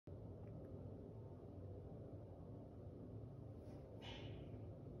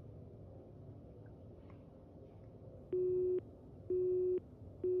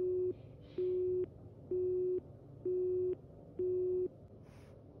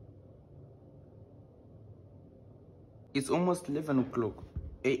It's almost 11 o'clock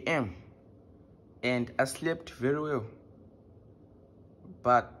a.m. and I slept very well.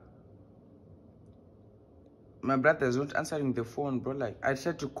 But my brother is not answering the phone, bro. Like, I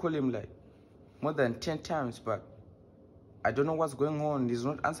tried to call him like more than 10 times, but I don't know what's going on. He's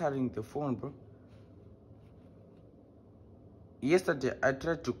not answering the phone, bro. Yesterday, I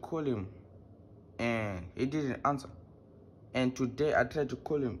tried to call him and he didn't answer. And today, I tried to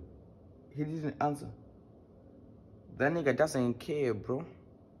call him. He didn't answer. That nigga doesn't care, bro.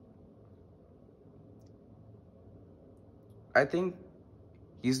 I think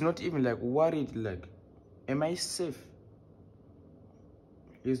he's not even like worried, like, am I safe?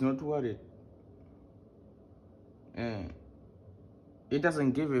 He's not worried. And he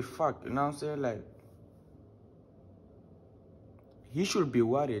doesn't give a fuck, you know what I'm saying? Like, he should be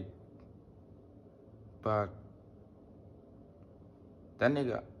worried. But that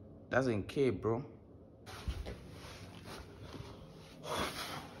nigga doesn't care, bro.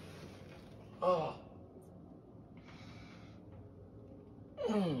 Oh.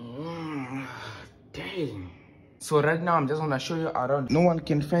 Dang. So right now I'm just gonna show you around. No one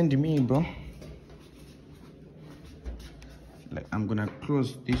can find me, bro. Like, I'm gonna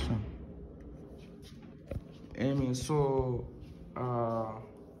close this one. I mean, so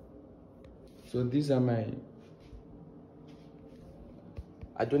these are my,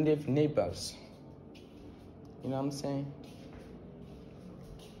 I don't have neighbors, you know what I'm saying?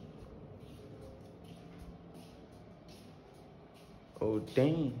 Oh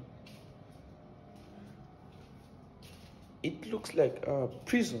dang, it looks like a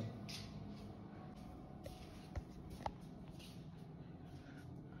prison.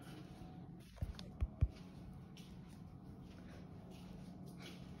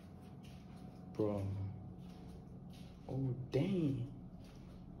 Bro, oh dang,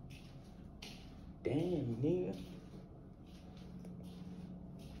 damn nigga.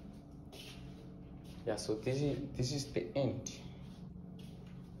 Yeah, so this is the end,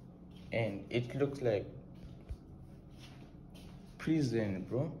 and it looks like prison,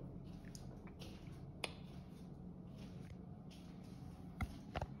 bro.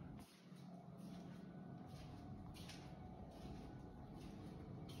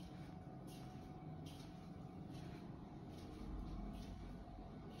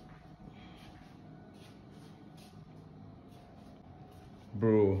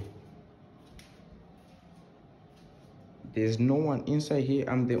 Bro, there's no one inside here.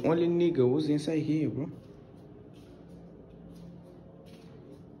 I'm the only nigga who's inside here, bro.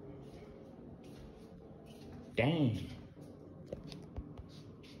 Dang.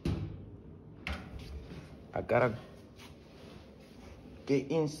 I gotta get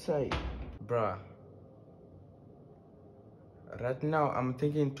inside. Bruh. Right now, I'm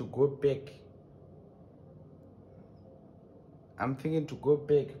thinking to go back. I'm thinking to go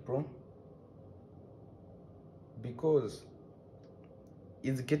back, bro. Because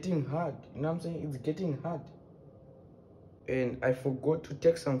it's getting hard. You know what I'm saying? It's getting hard. And I forgot to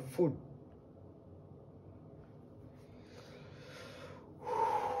take some food.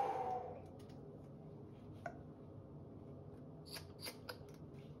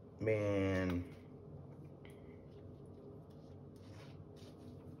 Man.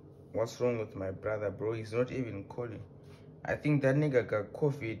 What's wrong with my brother, bro? He's not even calling. I think that nigga got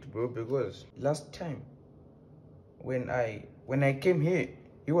COVID, bro, because last time when I came here,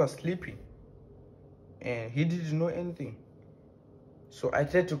 he was sleeping and he didn't know anything. So I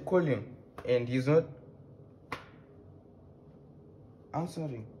tried to call him and he's not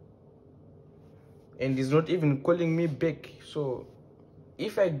answering. And he's not even calling me back. So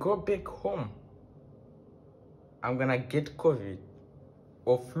if I go back home, I'm gonna get COVID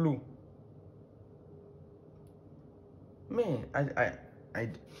or flu. Man, I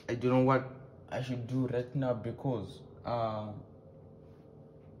don't know what I should do right now, because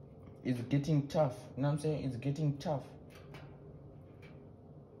it's getting tough. You know what I'm saying? It's getting tough.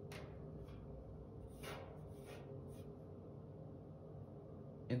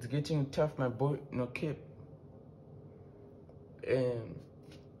 It's getting tough, my boy. No cap.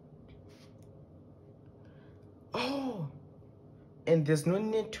 Oh, and there's no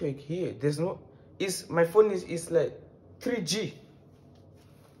network here. There's no. My phone is like 3G.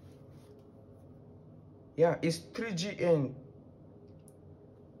 Yeah, it's 3G and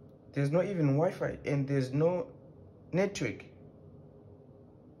there's no even Wi-Fi and there's no network.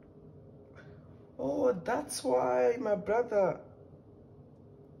 Oh, that's why my brother.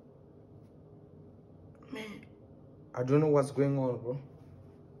 Man, I don't know what's going on, bro.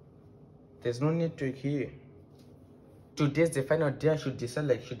 There's no network here. Today's the final day. I should decide,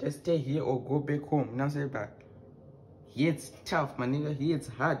 like, should I stay here or go back home? Now say back. Here it's tough, my nigga. Here it's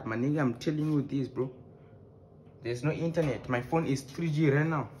hard, my nigga. I'm telling you this, bro. There's no internet. My phone is 3G right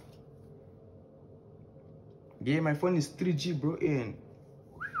now. Yeah, my phone is 3G, bro.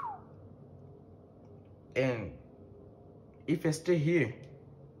 And if I stay here,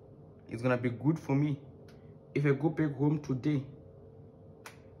 it's gonna be good for me. If I go back home today,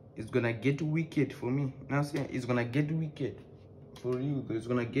 it's gonna get wicked for me. Now I'm saying it's gonna get wicked. For real, it's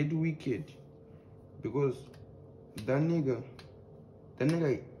gonna get wicked. Because that nigga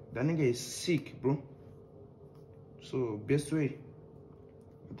is sick, bro. So best way,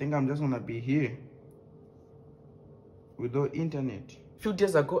 I think I'm just gonna be here without internet. A few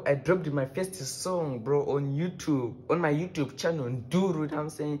days ago, I dropped my first song, bro, on YouTube, on my YouTube channel, Nduru. You know what I'm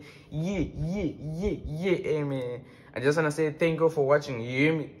saying? Yeah, man. I just wanna say thank you for watching. You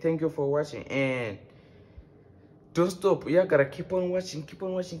hear me? Thank you for watching, and don't stop. You gotta keep on watching, keep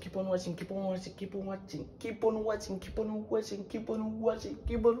on watching, keep on watching, keep on watching, keep on watching, keep on watching, keep on watching, keep on watching,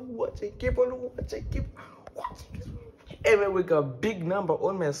 keep on watching, keep on watching, keep on watching. Hey man, we got big number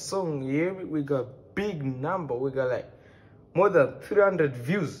on my song. You hear me? We got big number. We got like more than 300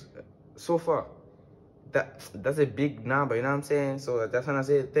 views so far. That's a big number, you know what I'm saying? So I just wanna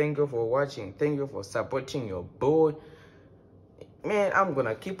say thank you for watching, thank you for supporting your boy. Man, I'm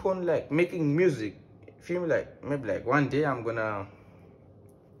gonna keep on like making music. Feel me? Like maybe like one day I'm gonna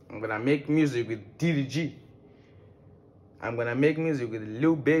make music with DDG. I'm gonna make music with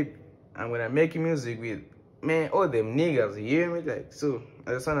Lil Baby. I'm gonna make music with, man, all them niggas, you hear me? Like, so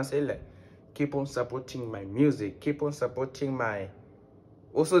I just wanna say like keep on supporting my music, keep on supporting my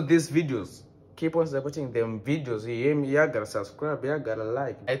also these videos. Keep on supporting them videos, you hear me? You gotta subscribe, you gotta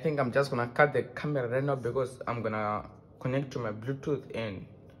like. I think I'm just gonna cut the camera right now because I'm gonna connect to my Bluetooth and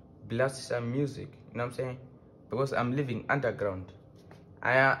blast some music, you know what I'm saying? Because I'm living underground.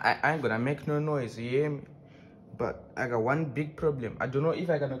 I ain't gonna make no noise, you hear me? But I got one big problem. I don't know if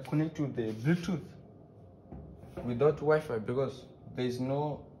I can connect to the Bluetooth without Wi-Fi because there's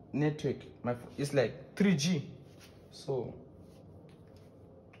no network. It's like 3G. So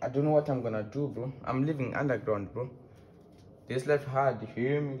I don't know what I'm gonna do, bro. I'm living underground, bro. This life hard, if you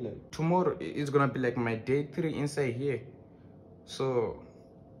hear me? Like tomorrow is gonna be like my day 3 inside here. So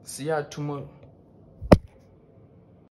see ya tomorrow.